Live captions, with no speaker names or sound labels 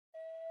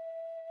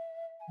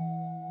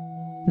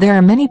There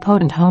are many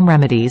potent home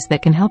remedies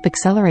that can help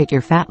accelerate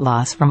your fat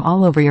loss from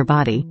all over your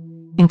body,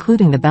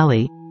 including the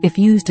belly, if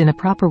used in a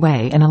proper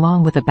way and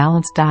along with a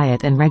balanced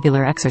diet and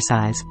regular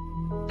exercise.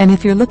 And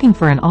if you're looking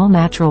for an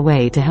all-natural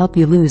way to help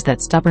you lose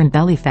that stubborn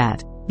belly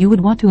fat, you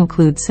would want to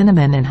include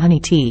cinnamon and honey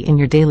tea in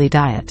your daily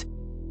diet.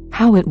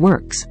 How it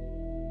works.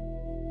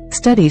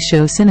 Studies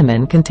show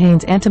cinnamon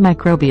contains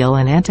antimicrobial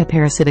and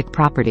antiparasitic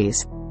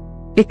properties.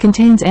 It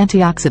contains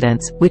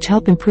antioxidants, which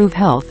help improve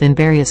health in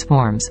various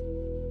forms.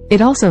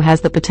 It also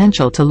has the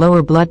potential to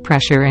lower blood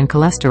pressure and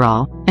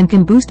cholesterol, and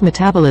can boost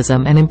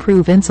metabolism and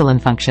improve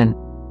insulin function.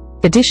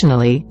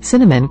 Additionally,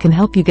 cinnamon can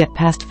help you get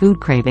past food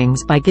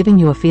cravings by giving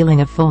you a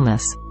feeling of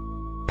fullness.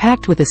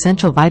 Packed with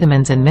essential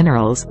vitamins and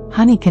minerals,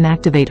 honey can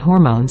activate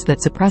hormones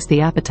that suppress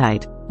the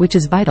appetite, which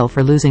is vital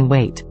for losing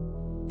weight.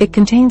 It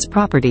contains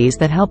properties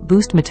that help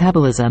boost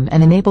metabolism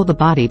and enable the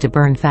body to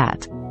burn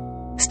fat.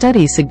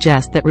 Studies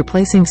suggest that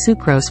replacing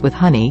sucrose with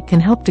honey can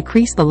help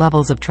decrease the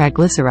levels of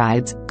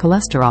triglycerides,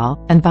 cholesterol,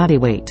 and body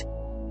weight.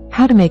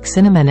 How to make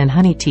cinnamon and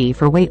honey tea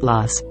for weight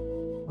loss.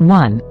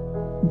 1.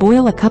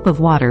 Boil a cup of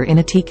water in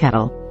a tea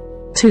kettle.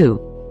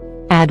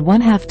 2. Add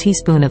 1/2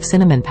 teaspoon of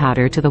cinnamon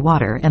powder to the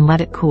water and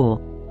let it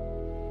cool.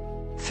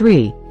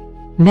 3.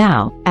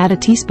 Now, add a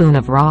teaspoon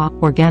of raw,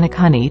 organic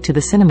honey to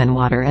the cinnamon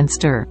water and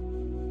stir.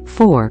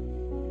 4.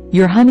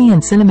 Your honey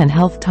and cinnamon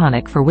health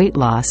tonic for weight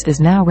loss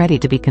is now ready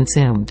to be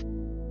consumed.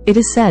 It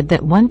is said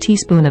that 1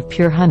 teaspoon of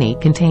pure honey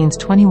contains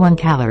 21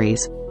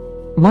 calories.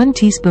 1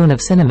 teaspoon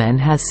of cinnamon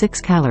has 6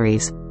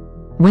 calories.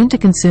 When to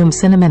consume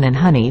cinnamon and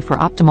honey for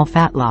optimal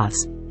fat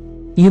loss.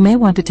 You may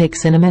want to take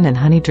cinnamon and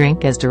honey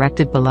drink as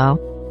directed below.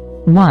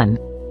 1.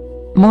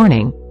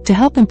 Morning. To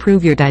help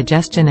improve your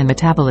digestion and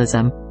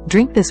metabolism,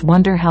 drink this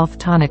Wonder Health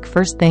Tonic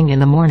first thing in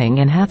the morning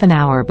and half an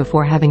hour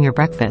before having your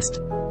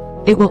breakfast.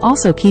 It will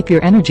also keep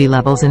your energy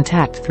levels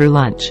intact through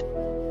lunch.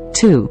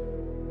 2.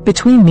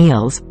 Between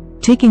meals.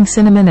 Taking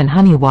cinnamon and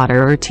honey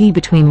water or tea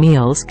between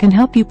meals can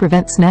help you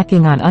prevent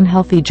snacking on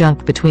unhealthy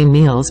junk between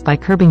meals by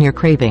curbing your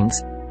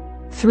cravings.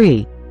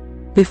 3.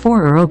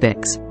 Before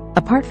aerobics.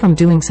 Apart from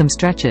doing some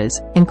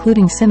stretches,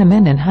 including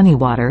cinnamon and honey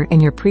water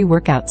in your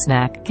pre-workout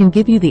snack can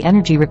give you the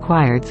energy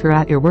required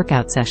throughout your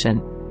workout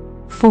session.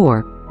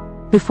 4.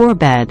 Before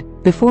bed.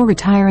 Before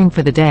retiring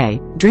for the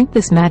day, drink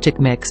this magic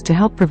mix to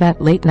help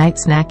prevent late-night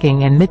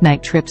snacking and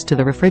midnight trips to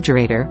the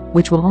refrigerator,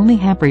 which will only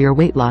hamper your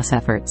weight loss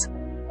efforts.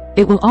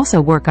 It will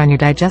also work on your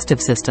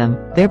digestive system,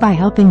 thereby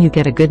helping you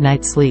get a good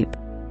night's sleep.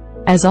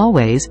 As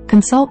always,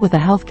 consult with a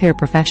healthcare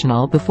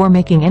professional before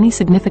making any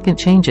significant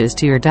changes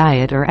to your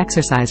diet or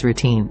exercise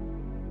routine.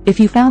 If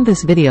you found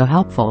this video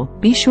helpful,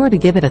 be sure to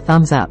give it a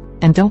thumbs up,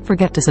 and don't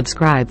forget to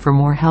subscribe for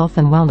more health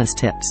and wellness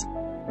tips.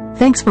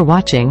 Thanks for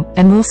watching,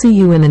 and we'll see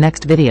you in the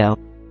next video.